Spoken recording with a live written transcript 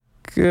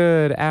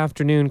Good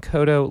afternoon,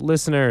 Kodo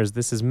listeners.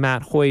 This is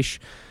Matt Hoish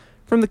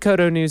from the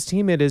Kodo News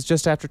team. It is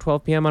just after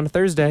 12 p.m. on a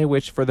Thursday,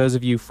 which for those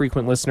of you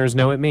frequent listeners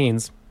know it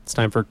means it's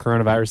time for a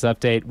coronavirus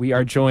update. We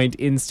are joined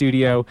in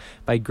studio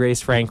by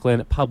Grace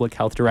Franklin, Public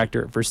Health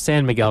Director for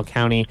San Miguel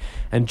County.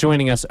 And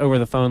joining us over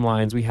the phone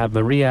lines, we have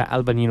Maria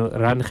Albanino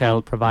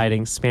Rangel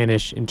providing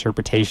Spanish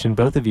interpretation.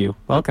 Both of you,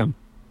 welcome.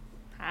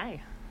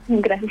 Hi.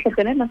 Gracias por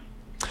tenernos.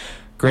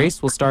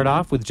 Grace, we'll start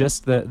off with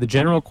just the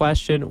general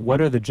question.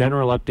 What are the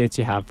general updates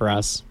you have for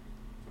us?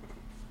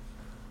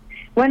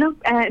 Bueno,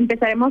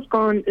 empezaremos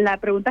con la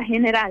pregunta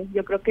general.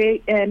 Yo creo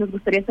que nos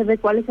gustaría saber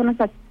cuáles son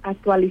las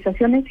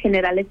actualizaciones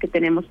generales que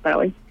tenemos para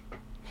hoy.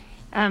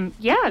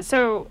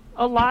 So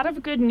a lot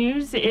of good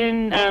news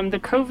in the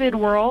COVID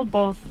world,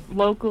 both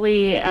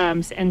locally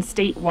and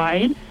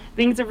statewide.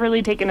 Things have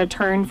really taken a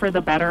turn for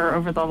the better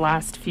over the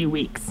last few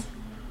weeks.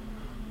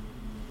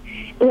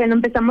 Bueno,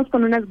 empezamos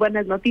con unas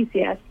buenas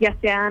noticias, ya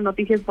sean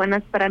noticias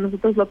buenas para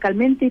nosotros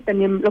localmente y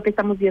también lo que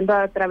estamos viendo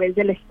a través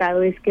del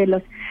estado es que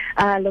los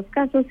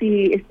casos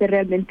y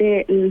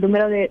realmente el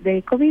número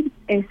de COVID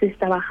se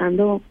está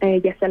bajando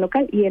ya sea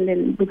local y en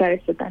el lugar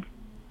estatal.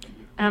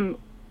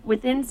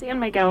 Within San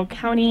Miguel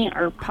County,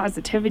 our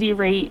positivity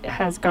rate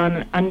has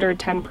gone under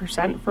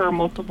 10% for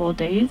multiple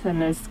days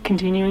and is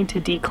continuing to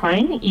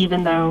decline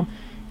even though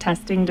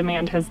testing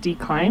demand has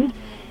declined.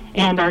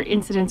 And our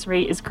incidence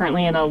rate is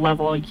currently in a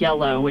level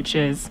yellow, which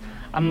is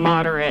a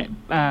moderate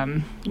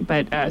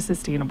but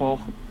sustainable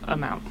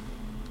amount.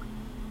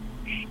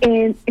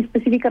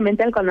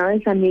 Específicamente al condado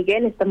de San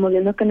Miguel, estamos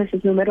viendo que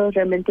nuestros números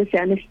realmente se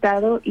han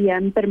estado y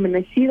han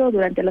permanecido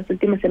durante las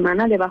últimas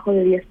semanas debajo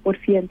de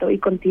 10% y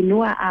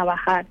continúa a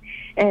bajar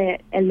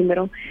el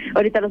número.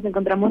 Ahorita nos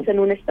encontramos en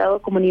un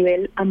estado como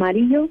nivel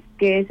amarillo,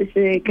 que es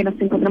que nos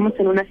encontramos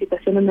en una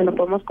situación donde lo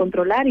podemos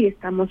controlar y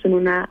estamos en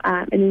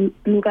un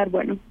lugar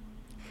bueno.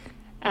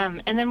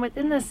 And then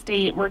within the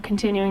state, we're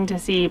continuing to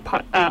see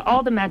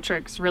all the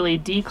metrics really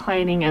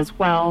declining as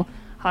well.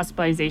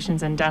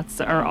 Hospitalizations and deaths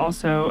are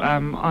also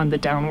on the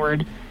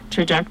downward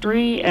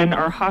trajectory, and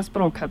our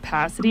hospital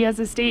capacity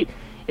as a state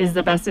is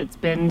the best it's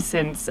been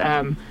since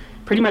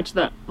pretty much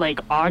the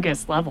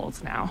August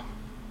levels now.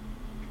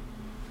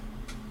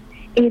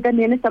 Y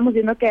también estamos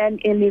viendo que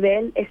el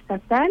nivel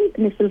estatal,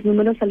 nuestros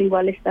números al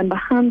igual están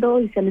bajando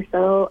y se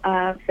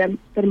han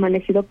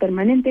permanecido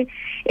permanente.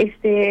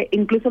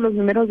 Incluso los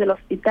números del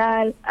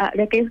hospital,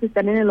 de aquellos que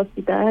están en el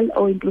hospital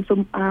o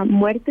incluso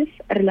muertes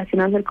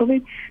relacionadas al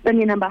COVID,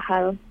 también han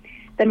bajado.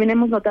 También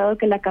hemos notado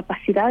que la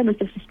capacidad de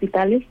nuestros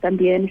hospitales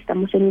también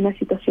estamos en una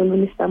situación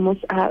donde estamos,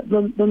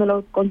 donde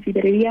lo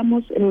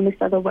consideraríamos en un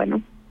estado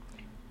bueno.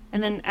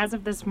 And then as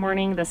of this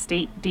morning, the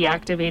state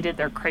deactivated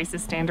their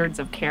crisis standards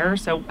of care,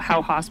 so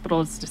how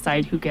hospitals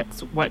decide who gets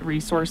what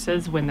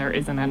resources when there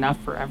isn't enough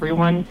for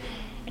everyone,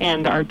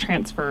 and our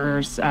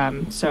transfers,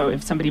 so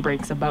if somebody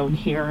breaks a bone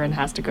here and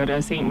has to go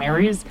to St.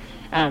 Mary's,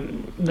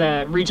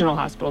 the regional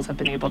hospitals have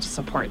been able to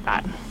support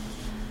that.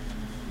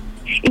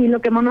 Y lo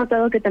que hemos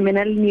notado que también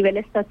al nivel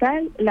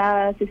estatal,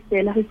 las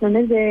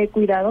gestiones de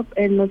cuidado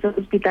en los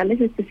hospitales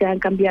se han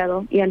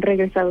cambiado y han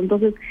regresado.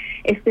 Entonces,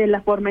 la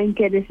forma en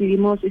que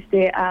decidimos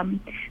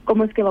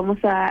cómo es que vamos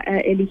a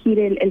elegir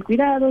el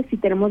cuidado, si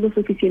tenemos lo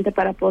suficiente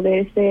para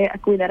poder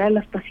cuidar a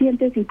los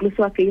pacientes,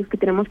 incluso aquellos que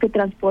tenemos que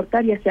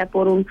transportar, ya sea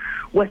por un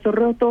hueso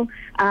roto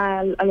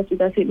al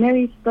hospital St.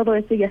 Mary's, todo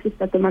eso ya se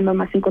está tomando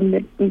más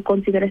en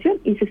consideración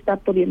y se está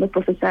pudiendo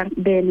procesar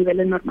de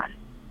niveles normales.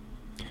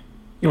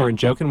 You weren't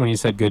joking when you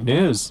said good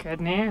news. Good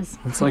news.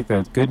 It's like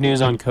the good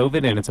news on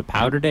COVID, and it's a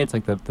powder day. It's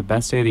like the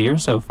best day of the year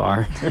so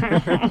far.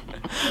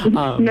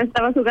 No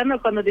estaba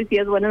jugando cuando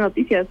decías buenas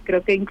noticias.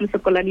 Creo que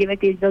incluso con la nieve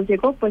que nos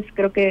llegó, pues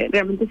creo que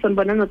realmente son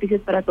buenas noticias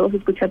para todos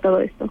escuchar todo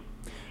esto.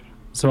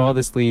 So all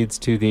this leads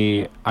to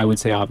the, I would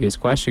say, obvious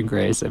question,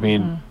 Grace. I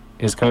mean,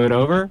 is COVID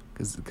over?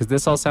 Because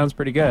this all sounds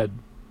pretty good.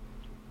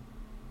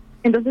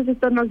 Entonces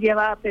esto nos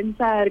lleva a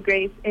pensar,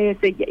 Grace,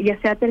 ya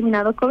se ha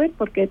terminado COVID,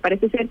 porque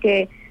parece ser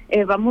que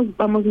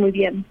vamos muy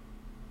bien.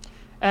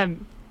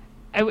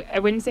 I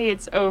wouldn't say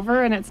it's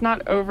over, and it's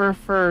not over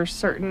for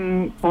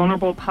certain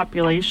vulnerable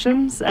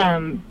populations,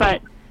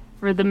 but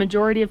for the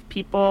majority of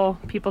people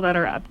that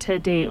are up to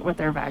date with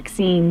their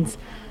vaccines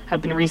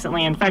have been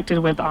recently infected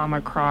with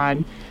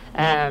Omicron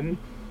and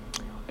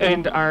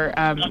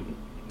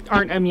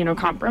aren't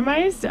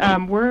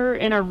immunocompromised, we're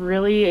in a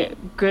really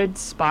good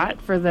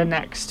spot for the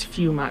next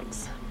few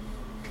months.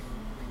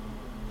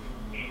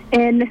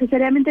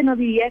 Necesariamente no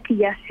diría que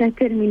ya se ha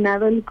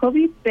terminado el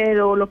COVID,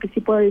 pero lo que sí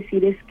puedo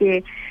decir es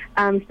que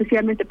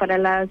especialmente para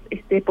las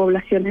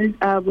poblaciones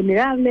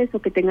vulnerables o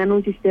que tengan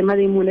un sistema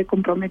de inmune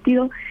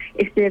comprometido,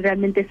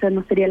 realmente esa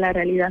no sería la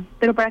realidad.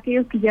 Pero para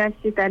aquellos que ya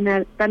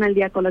están al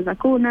día con las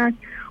vacunas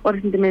o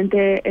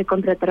recientemente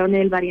contrataron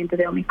el variante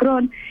de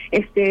Omicron,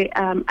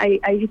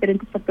 hay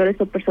diferentes factores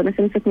o personas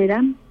en nuestra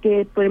comunidad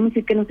que podemos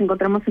decir que nos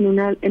encontramos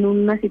en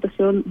una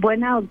situación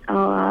buena,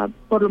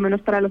 por lo menos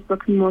para los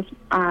próximos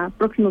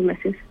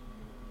meses.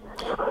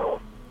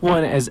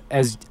 Well,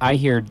 as I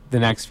hear the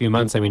next few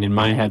months, I mean, in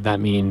my head, that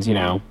means,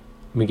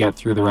 we get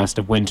through the rest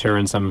of winter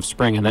and some of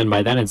spring, and then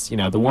by then it's,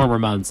 the warmer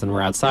months and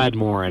we're outside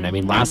more. And I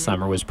mean, last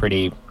summer was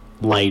pretty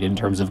light in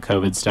terms of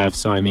COVID stuff.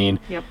 So I mean,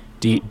 Yep.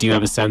 do you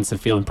have a sense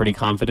of feeling pretty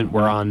confident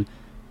we're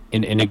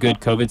in a good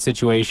COVID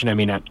situation? I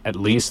mean, at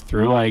least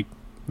through like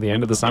the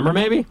end of the summer,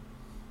 maybe?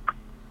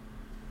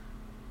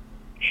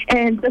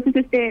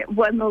 Entonces,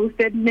 bueno,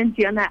 usted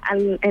menciona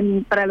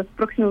para los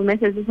próximos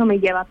meses, eso me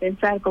lleva a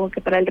pensar como que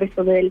para el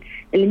resto del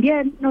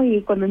invierno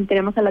y cuando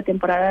entremos a la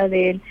temporada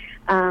ya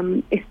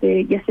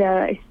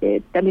sea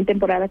también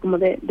temporada como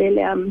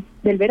del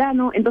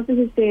verano.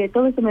 Entonces,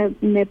 todo eso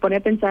me pone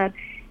a pensar.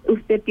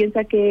 ¿Usted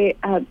piensa que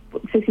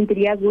se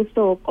sentiría a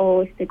gusto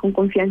o con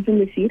confianza en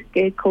decir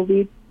que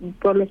COVID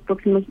por los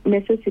próximos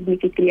meses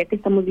significaría que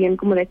estamos bien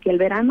como de aquí al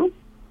verano?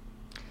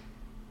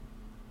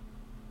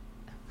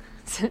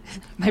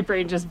 My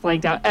brain just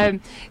blanked out.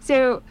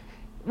 So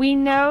we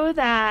know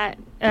that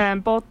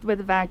both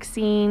with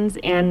vaccines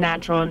and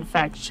natural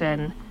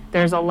infection,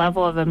 there's a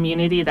level of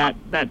immunity that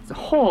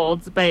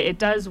holds, but it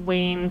does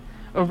wane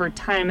over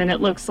time, and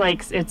it looks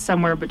like it's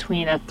somewhere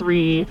between a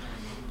 3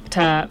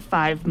 to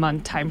 5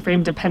 month time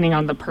frame, depending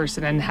on the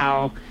person and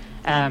how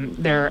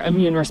their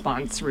immune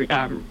response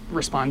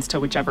responds to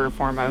whichever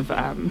form of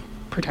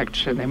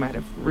protection they might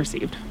have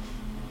received.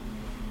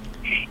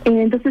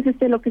 Entonces,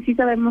 lo que sí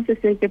sabemos es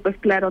que, pues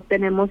claro,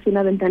 tenemos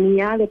una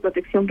ventanilla de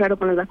protección, claro,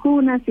 con las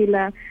vacunas y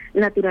la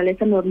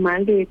naturaleza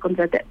normal de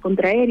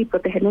contraer y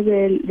protegernos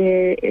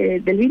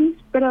del virus,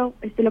 pero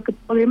lo que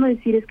podríamos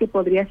decir es que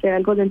podría ser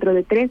algo dentro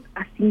de 3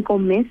 a 5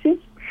 meses.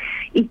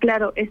 Y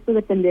claro, esto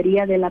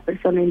dependería de la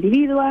persona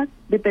individual,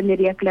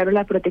 dependería, claro,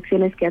 las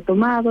protecciones que ha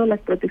tomado,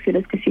 las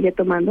protecciones que sigue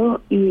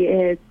tomando y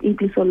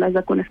incluso las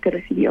vacunas que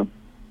recibió.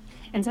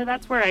 And so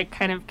that's where I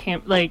kind of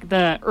came, like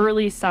the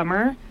early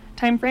summer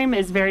time frame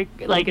is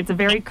it's a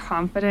very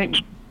confident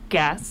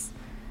guess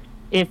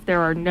if there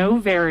are no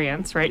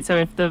variants, right? So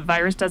if the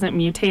virus doesn't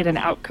mutate and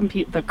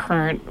outcompete the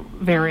current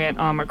variant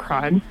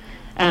Omicron,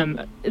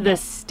 the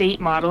state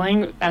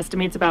modeling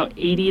estimates about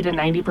 80 to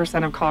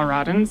 90% of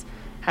Coloradans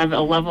have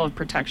a level of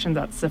protection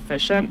that's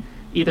sufficient,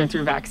 either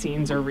through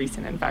vaccines or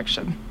recent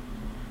infection.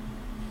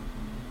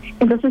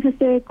 Entonces,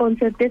 con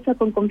certeza,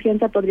 con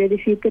confianza, podría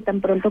decir que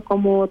tan pronto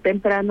como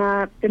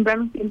tempranos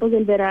tiempos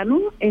del verano,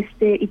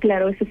 y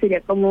claro, eso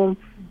sería como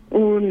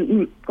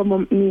lo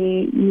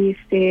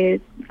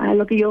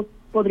que yo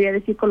podría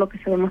decir con lo que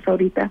sabemos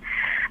ahorita.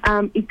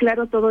 Y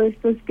claro, todo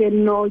esto es que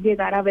no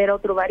llegara a haber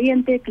otro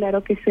variante,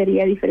 claro que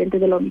sería diferente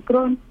del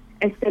Omicron.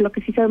 Lo que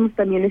sí sabemos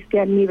también es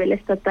que a nivel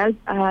estatal,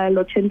 al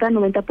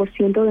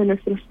 80-90% de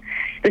nuestros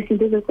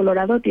residentes de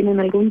Colorado tienen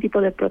algún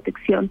tipo de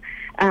protección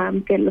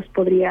que los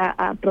podría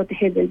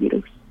proteger del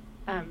virus.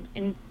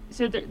 And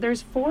so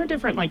there's 4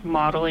 different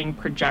modeling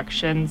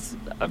projections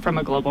from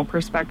a global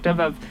perspective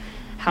of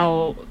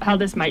how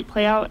this might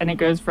play out, and it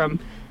goes from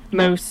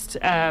most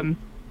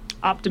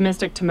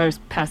optimistic to most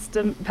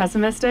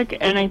pessimistic,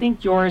 and I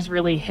think yours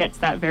really hits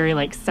that very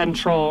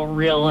central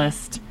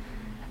realist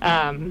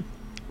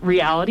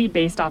reality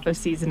based off of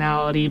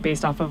seasonality,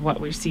 based off of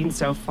what we've seen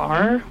so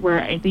far, where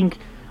I think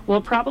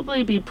we'll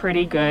probably be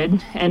pretty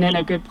good and in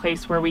a good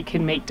place where we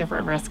can make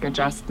different risk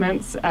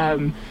adjustments,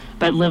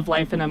 but live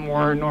life in a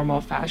more normal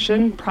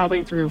fashion,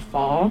 probably through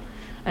fall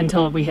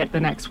until we hit the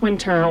next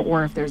winter,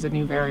 or if there's a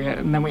new variant,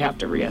 and then we have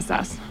to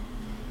reassess.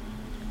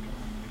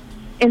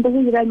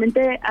 Entonces,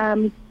 realmente,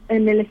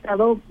 en el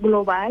estado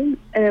global,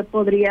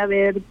 podría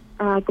haber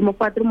como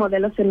 4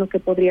 modelos en los que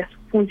podría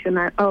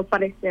funcionar,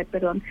 parecer,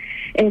 perdón.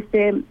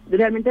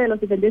 Realmente de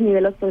los diferentes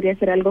niveles podría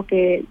ser algo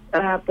que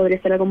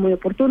podría ser algo muy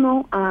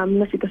oportuno,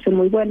 una situación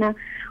muy buena,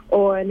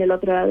 o en el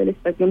otro lado del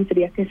espectro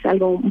sería que es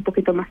algo un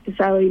poquito más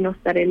pesado y no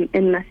estar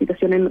en la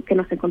situación en que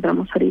nos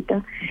encontramos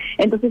ahorita.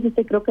 Entonces,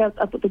 creo que a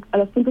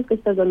los puntos que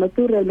estás dando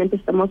tú, realmente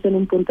estamos en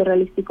un punto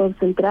realístico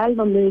central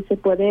donde se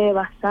puede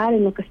basar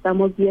en lo que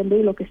estamos viendo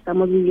y lo que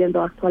estamos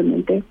viviendo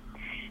actualmente.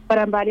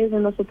 Para varios de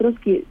nosotros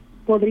que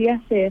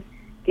podría ser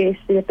que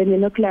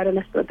dependiendo, claro, de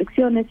las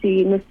protecciones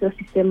y nuestro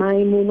sistema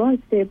inmuno,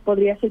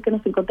 podría ser que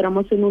nos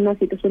encontramos en una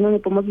situación donde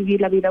podemos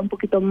vivir la vida un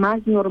poquito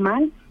más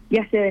normal,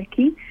 ya sea de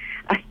aquí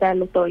hasta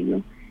el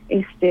otoño.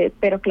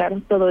 Pero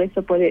claro, todo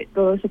eso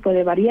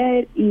puede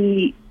variar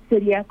y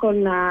sería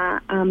con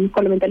la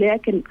mentalidad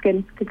que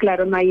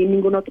claro, no hay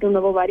ningún otro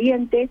nuevo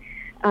variante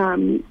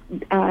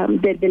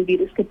del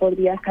virus que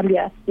podría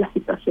cambiar la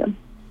situación.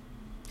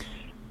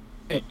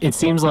 It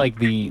seems like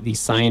the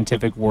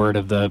scientific word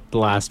of the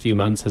last few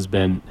months has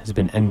been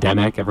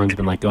endemic. Everyone's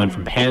been going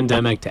from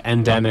pandemic to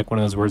endemic, one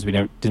of those words we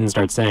didn't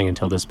start saying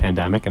until this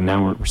pandemic, and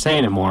now we're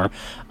saying it more,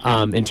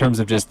 in terms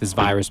of just this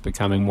virus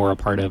becoming more a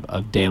part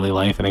of daily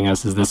life. And I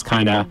guess is this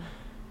kind of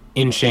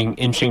inching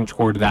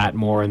toward that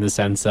more in the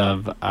sense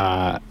of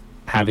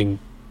having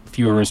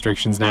fewer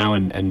restrictions now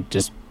and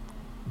just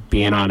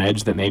being on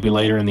edge that maybe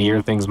later in the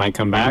year things might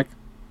come back?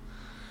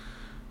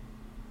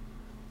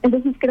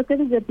 Entonces creo que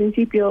desde el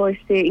principio,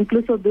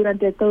 incluso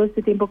durante todo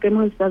este tiempo que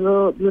hemos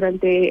estado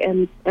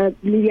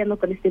lidiando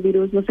con este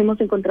virus, nos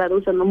hemos encontrado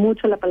usando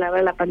mucho la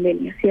palabra la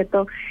pandemia,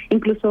 ¿cierto?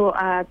 Incluso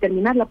a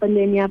terminar la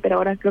pandemia, pero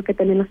ahora creo que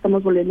también lo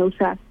estamos volviendo a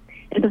usar.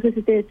 Entonces,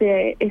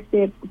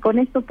 con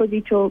esto, pues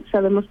dicho,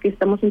 sabemos que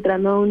estamos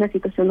entrando en una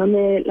situación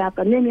donde la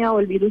pandemia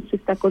o el virus se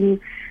está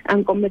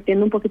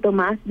convirtiendo un poquito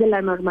más de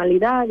la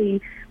normalidad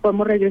y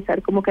podemos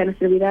regresar como que a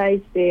nuestra vida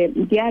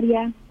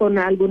diaria con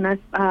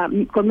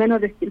con menos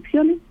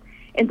restricciones.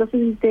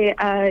 Entonces,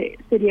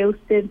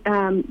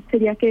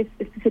 sería que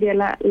sería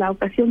la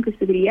ocasión que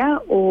usted diría,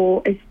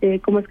 o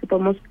cómo es que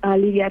podemos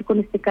lidiar con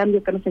este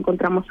cambio que nos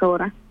encontramos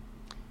ahora.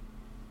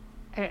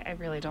 I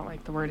really don't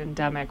like the word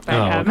endemic, but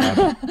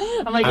okay.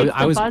 I'm like,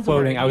 I was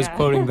quoting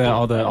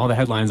all the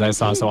headlines I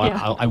saw, so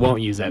Yeah. I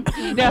won't use it.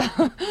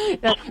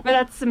 No, but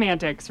that's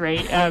semantics,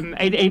 right?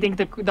 I think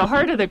the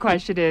heart of the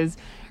question is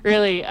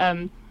really,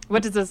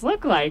 what does this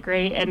look like,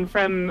 right? And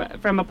from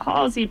a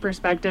policy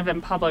perspective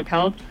and public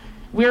health,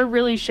 we're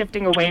really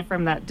shifting away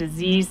from that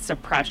disease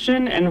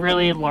suppression and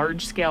really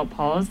large-scale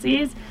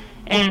policies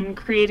and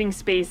creating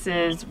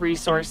spaces,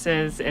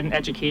 resources, and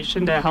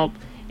education to help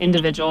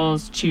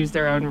individuals choose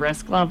their own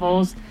risk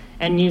levels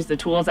and use the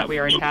tools that we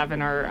already have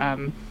in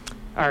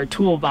our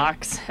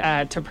toolbox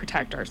to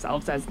protect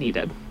ourselves as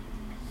needed.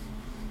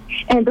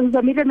 Entonces,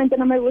 a mí realmente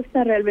no me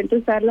gusta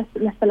usar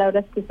las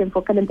palabras que se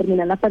enfocan en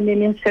terminar la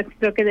pandemia. O sea,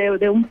 creo que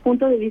de un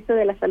punto de vista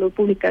de la salud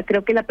pública,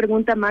 creo que la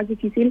pregunta más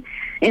difícil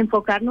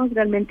enfocarnos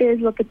realmente es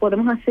lo que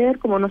podemos hacer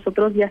como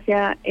nosotros, ya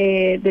sea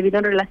debido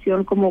en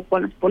relación como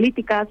con las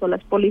políticas o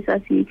las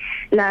pólizas y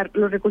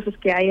los recursos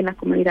que hay en la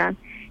comunidad.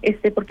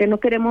 Porque no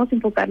queremos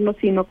enfocarnos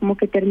sino como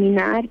que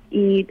terminar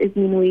y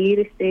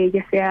disminuir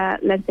ya sea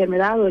la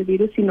enfermedad o el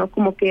virus, sino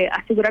como que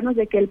asegurarnos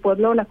de que el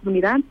pueblo o la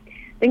comunidad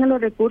tengan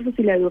los recursos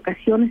y la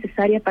educación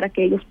necesaria para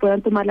que ellos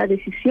puedan tomar la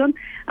decisión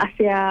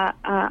hacia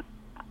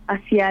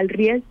el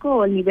riesgo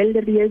o el nivel de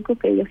riesgo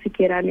que ellos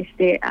quieran,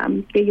 que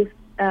ellos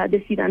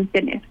decidan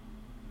tener.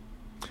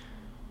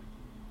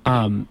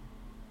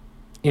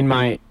 In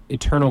my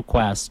eternal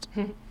quest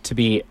to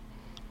be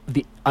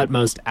the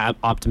utmost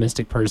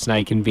optimistic person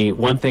I can be,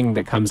 one thing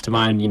that comes to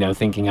mind,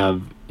 thinking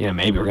of,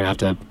 maybe we're going to have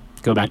to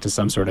go back to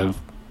some sort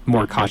of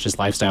more cautious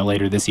lifestyle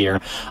later this year,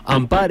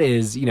 but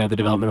is, the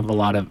development of a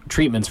lot of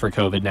treatments for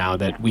COVID now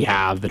that we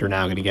have that are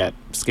now going to get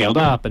scaled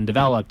up and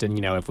developed. And,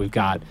 if we've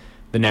got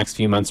the next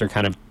few months are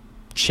kind of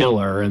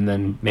chiller and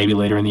then maybe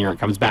later in the year it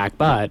comes back,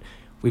 but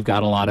we've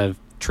got a lot of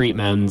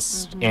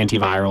treatments,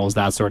 antivirals,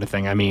 that sort of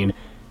thing. I mean,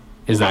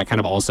 is that kind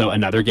of also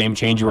another game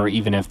changer, or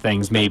even if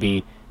things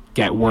maybe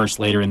get worse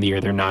later in the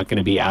year, they're not going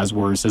to be as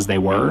worse as they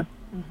were?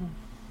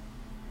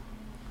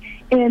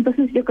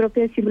 Entonces yo creo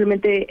que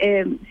simplemente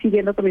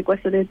siguiendo con mi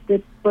cuestión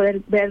de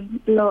poder ver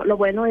lo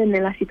bueno en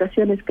las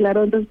situaciones,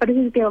 claro. Entonces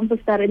parece que vamos a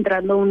estar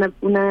entrando un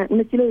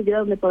estilo de vida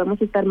donde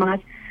podemos estar más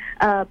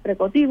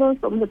precautivos,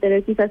 vamos a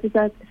tener quizás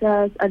esas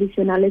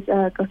adicionales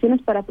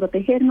cauciones para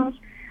protegernos.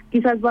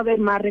 Quizás va a haber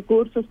más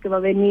recursos que va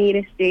a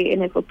venir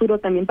en el futuro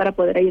también para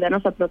poder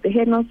ayudarnos a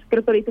protegernos.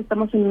 Creo que ahorita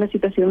estamos en una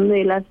situación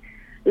donde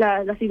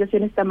la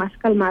situación está más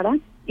calmada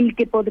y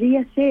que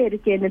podría ser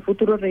que en el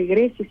futuro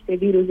regrese este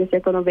virus, ya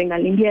sea cuando venga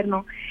el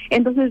invierno.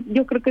 Entonces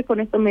yo creo que con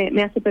esto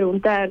me hace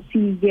preguntar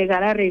si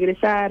llegara a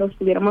regresar o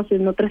estuviéramos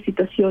en otra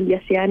situación,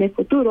 ya sea en el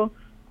futuro,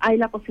 hay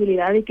la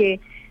posibilidad de que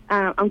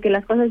aunque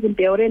las cosas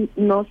empeoren,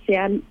 no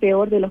sean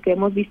peor de lo que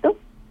hemos visto.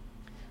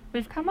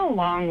 We've come a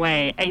long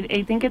way.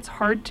 I think it's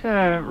hard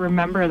to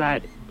remember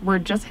that we're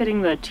just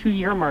hitting the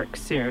 2-year mark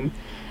soon.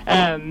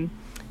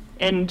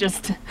 And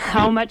just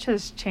how much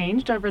has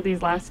changed over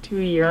these last 2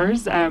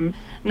 years,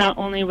 not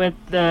only with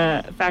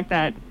the fact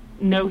that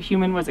no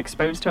human was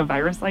exposed to a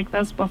virus like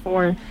this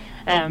before,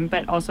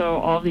 but also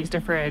all of these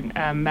different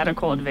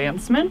medical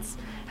advancements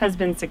has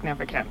been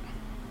significant.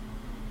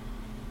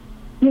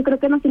 Yo creo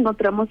que nos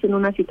encontramos en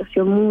una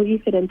situación muy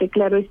diferente.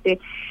 Claro,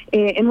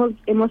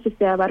 hemos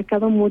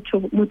abarcado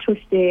mucho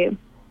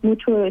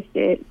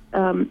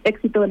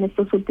éxito en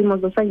estos últimos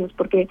 2 años,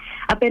 porque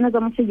apenas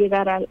vamos a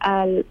llegar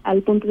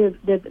al punto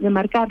de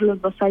marcar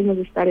los 2 años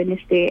de estar en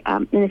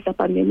esta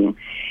pandemia.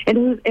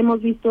 Entonces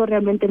hemos visto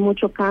realmente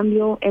mucho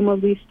cambio,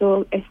 hemos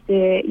visto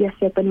ya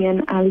sea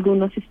también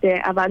algunos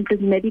avances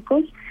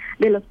médicos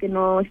de los que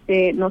no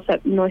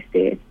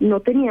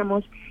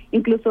teníamos.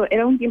 Incluso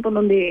era un tiempo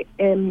donde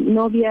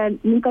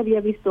nunca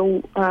había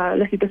visto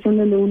la situación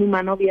donde un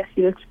humano había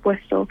sido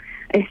expuesto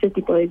a este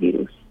tipo de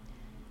virus.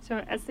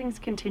 So as things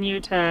continue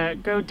to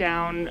go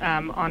down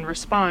on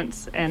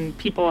response and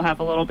people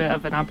have a little bit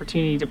of an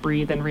opportunity to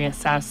breathe and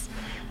reassess,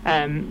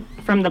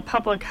 from the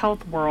public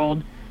health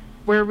world,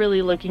 we're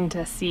really looking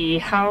to see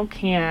how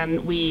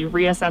can we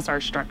reassess our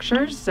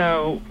structures.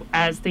 So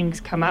as things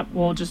come up,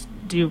 we'll just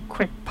do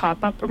quick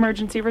pop-up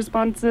emergency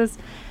responses.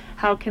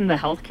 How can the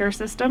healthcare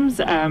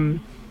systems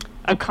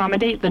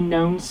accommodate the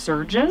known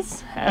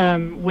surges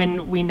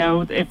when we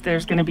know if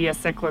there's going to be a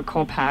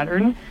cyclical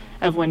pattern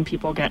of when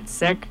people get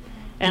sick?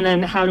 And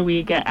then how do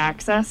we get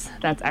access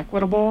that's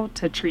equitable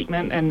to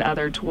treatment and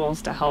other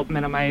tools to help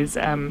minimize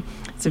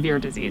severe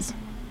disease?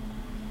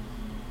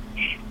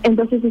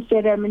 Entonces,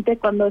 realmente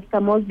cuando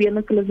estamos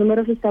viendo que los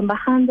números están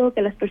bajando,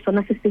 que las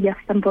personas ya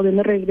están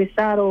pudiendo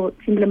regresar o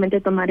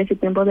simplemente tomar ese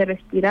tiempo de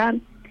respirar,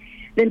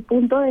 del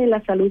punto de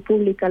la salud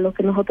pública, lo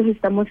que nosotros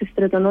estamos es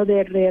tratando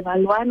de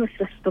reevaluar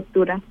nuestra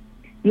estructura,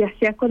 ya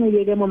sea cuando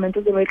llegue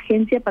momentos de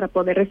emergencia para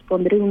poder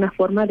responder de una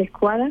forma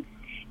adecuada,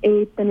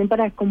 también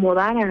para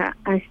acomodar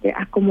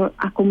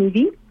a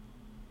convivir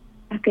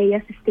a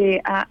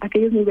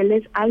aquellos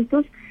niveles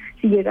altos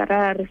si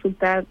llegara a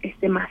resultar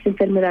más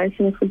enfermedades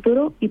en el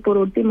futuro. Y por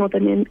último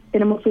también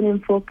tenemos un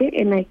enfoque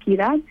en la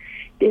equidad.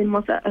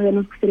 Nos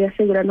gustaría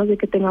asegurarnos de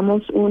que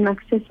tengamos un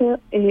acceso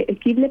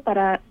equilibre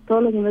para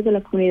todos los miembros de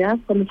la comunidad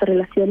cuando se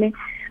relacione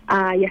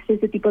a ya sea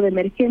este tipo de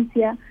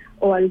emergencia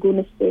o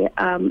algún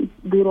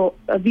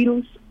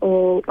virus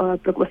o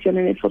preocupación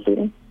en el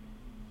futuro.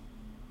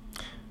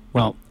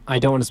 Well, I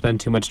don't want to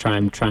spend too much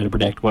time trying to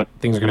predict what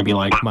things are going to be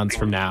like months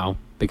from now,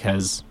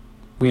 because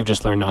we've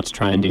just learned not to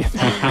try and do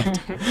that.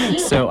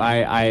 So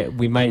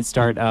we might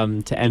start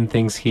to end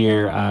things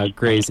here.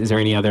 Grace, is there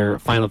any other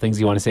final things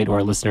you want to say to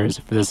our listeners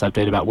for this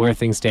update about where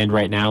things stand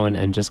right now,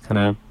 and just kind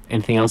of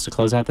anything else to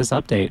close out this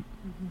update?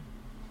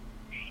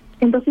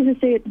 Entonces,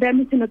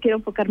 realmente no quiero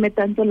enfocarme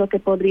tanto en lo que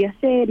podría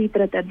ser y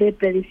tratar de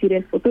predecir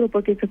el futuro,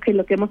 porque creo que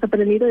lo que hemos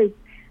aprendido es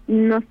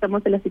no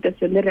estamos en la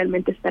situación de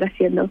realmente estar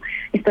haciendo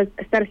eso.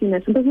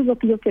 Entonces, lo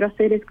que yo quiero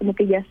hacer es como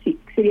que ya sí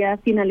sería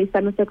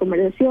finalizar nuestra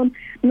conversación.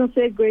 No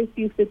sé, Grace,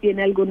 si usted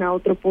tiene algún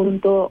otro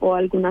punto o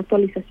alguna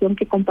actualización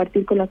que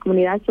compartir con la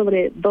comunidad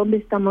sobre dónde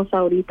estamos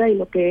ahorita y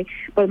lo que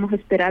podemos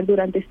esperar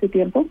durante este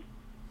tiempo.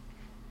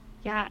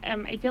 Yeah,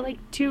 I feel like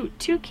two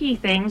key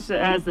things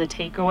as the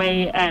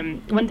takeaway.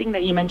 One thing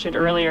that you mentioned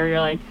earlier, you're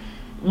like,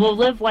 we'll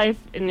live life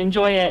and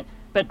enjoy it,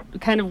 but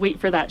kind of wait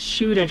for that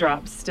shoe to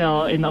drop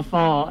still in the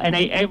fall. And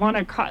I want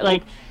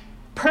to,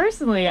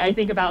 personally, I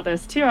think about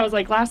this too. I was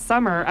like, last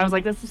summer, I was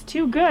like, this is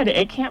too good.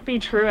 It can't be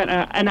true.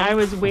 And I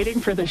was waiting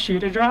for the shoe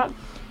to drop.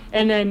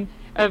 And then,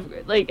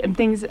 and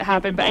things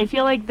happen. But I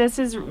feel like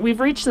we've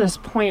reached this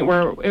point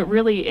where it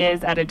really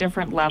is at a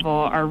different level.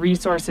 Our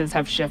resources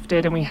have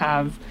shifted and we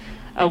have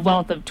a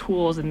wealth of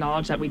tools and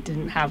knowledge that we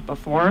didn't have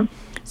before.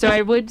 So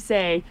I would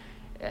say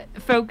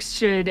folks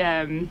should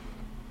I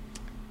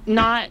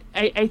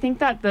think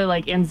that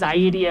the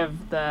anxiety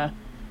of the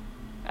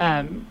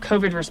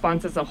COVID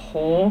response as a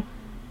whole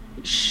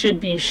should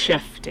be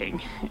shifting,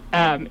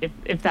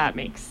 if that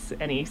makes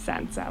any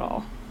sense at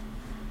all.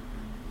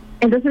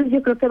 Entonces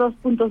yo creo que dos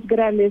puntos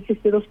grandes,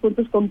 dos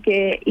puntos con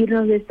que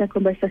irnos de esta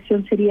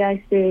conversación sería,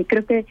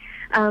 creo que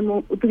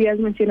tú habías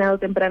mencionado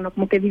temprano,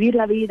 como que vivir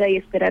la vida y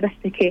esperar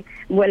hasta que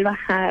vuelva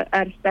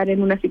a estar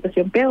en una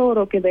situación peor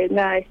o que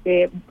venga,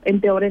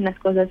 empeoren las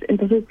cosas.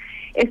 Entonces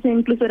eso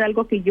incluso era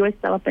algo que yo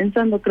estaba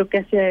pensando. Creo que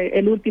hace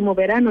el último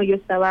verano yo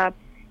estaba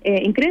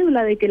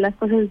incrédula de que las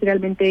cosas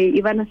realmente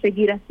iban a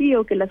seguir así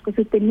o que las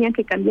cosas tenían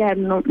que cambiar.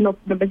 No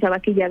pensaba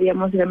que ya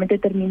habíamos realmente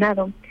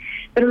terminado.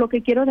 Pero lo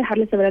que quiero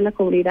dejarles saber a la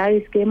comunidad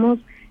es que hemos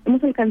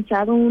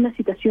alcanzado una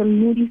situación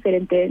muy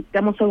diferente.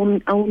 Estamos a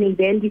un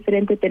nivel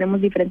diferente,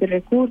 tenemos diferentes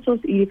recursos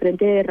y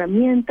diferentes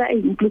herramientas e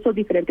incluso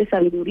diferentes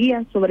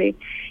sabidurías sobre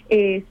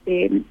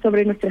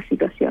nuestra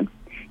situación.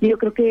 Y yo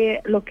creo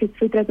que lo que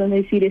estoy tratando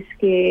de decir es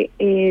que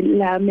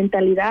la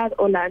mentalidad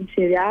o la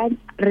ansiedad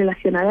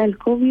relacionada al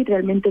COVID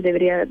realmente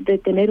debería de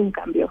tener un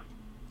cambio.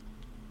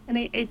 And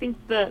I think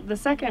the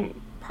second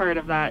part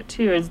of that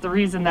too is the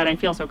reason that I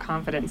feel so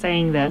confident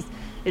saying this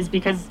is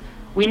because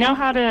we know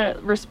how to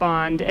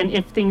respond, and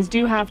if things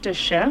do have to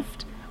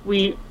shift,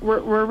 we're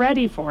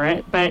ready for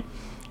it. But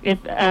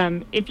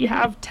if you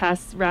have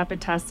rapid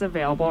tests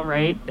available,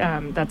 right,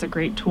 that's a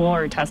great tool,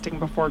 or testing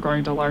before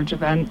going to large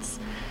events.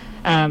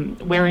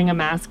 Wearing a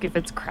mask if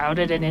it's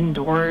crowded and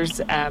indoors,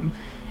 and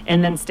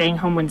then staying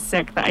home when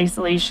sick. The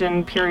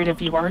isolation period,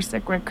 if you are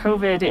sick with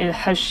COVID, it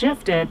has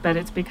shifted, but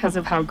it's because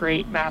of how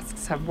great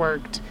masks have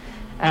worked,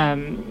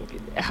 and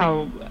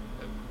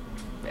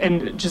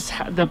just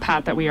the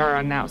path that we are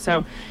on now.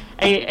 So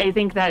I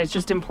think that it's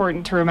just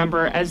important to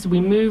remember as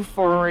we move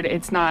forward,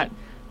 it's not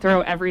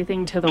throw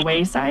everything to the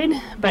wayside,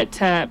 but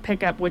to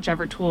pick up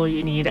whichever tool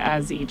you need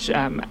as each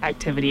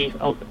activity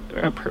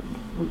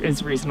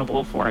is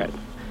reasonable for it.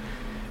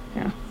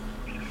 Yeah.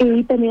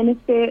 Y también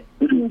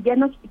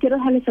quiero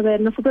dejarles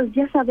saber, nosotros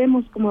ya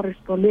sabemos cómo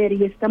responder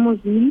y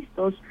estamos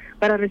listos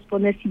para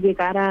responder si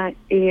llegara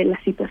la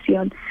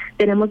situación.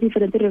 Tenemos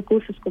diferentes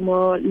recursos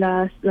como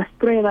las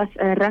pruebas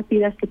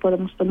rápidas que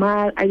podemos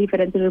tomar. Hay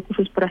diferentes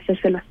recursos para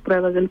hacerse las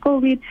pruebas del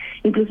COVID.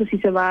 Incluso si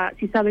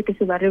sabe que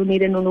se va a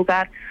reunir en un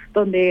lugar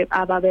donde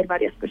va a haber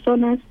varias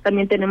personas.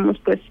 También tenemos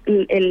pues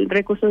el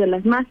recurso de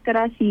las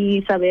máscaras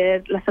y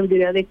saber la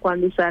sabiduría de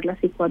cuándo usarlas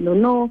y cuándo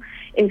no.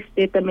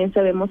 También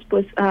sabemos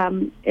pues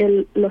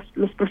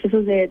los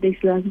procesos de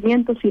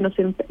aislamiento si nos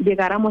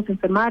llegáramos a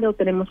enfermar o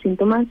tenemos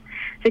síntomas.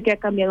 Sé que ha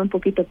cambiado un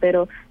poquito,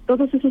 pero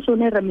todos esos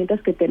son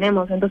herramientas que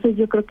tenemos. Entonces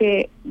yo creo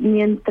que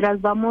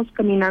mientras vamos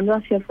caminando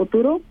hacia el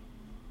futuro,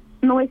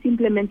 no es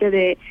simplemente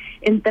de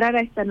entrar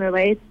a esta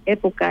nueva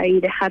época y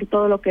dejar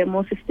todo lo que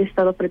hemos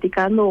estado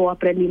practicando o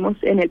aprendimos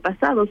en el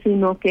pasado,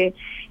 sino que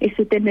es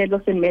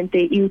tenerlos en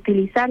mente y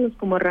utilizarlos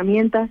como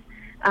herramientas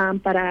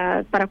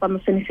para cuando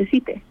se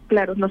necesite.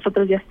 Claro,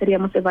 nosotros ya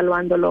estaríamos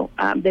evaluándolo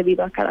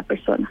debido a cada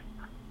persona.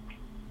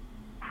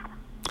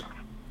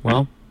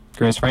 Well,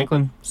 Grace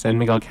Franklin, San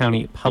Miguel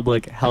County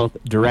Public Health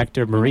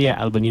Director, Maria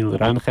Albanil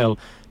Rangel,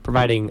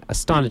 providing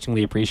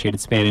astonishingly appreciated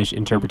Spanish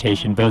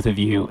interpretation. Both of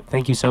you,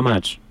 thank you so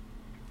much.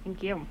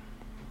 Thank you.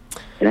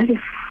 Gracias.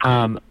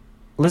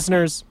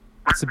 Listeners,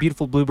 it's a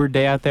beautiful bluebird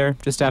day out there,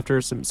 just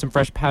after some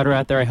fresh powder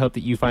out there. I hope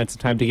that you find some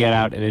time to get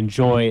out and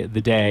enjoy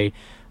the day,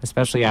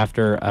 especially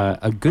after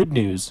a good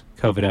news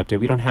COVID update.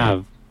 We don't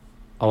have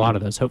a lot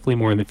of those. Hopefully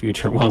more in the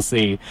future. We'll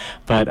see.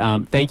 But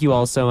thank you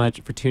all so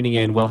much for tuning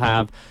in. We'll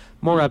have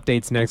more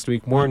updates next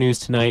week, more news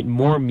tonight,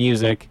 more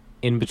music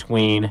in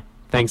between.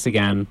 Thanks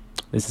again.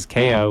 This is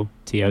KOTO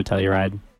Telluride.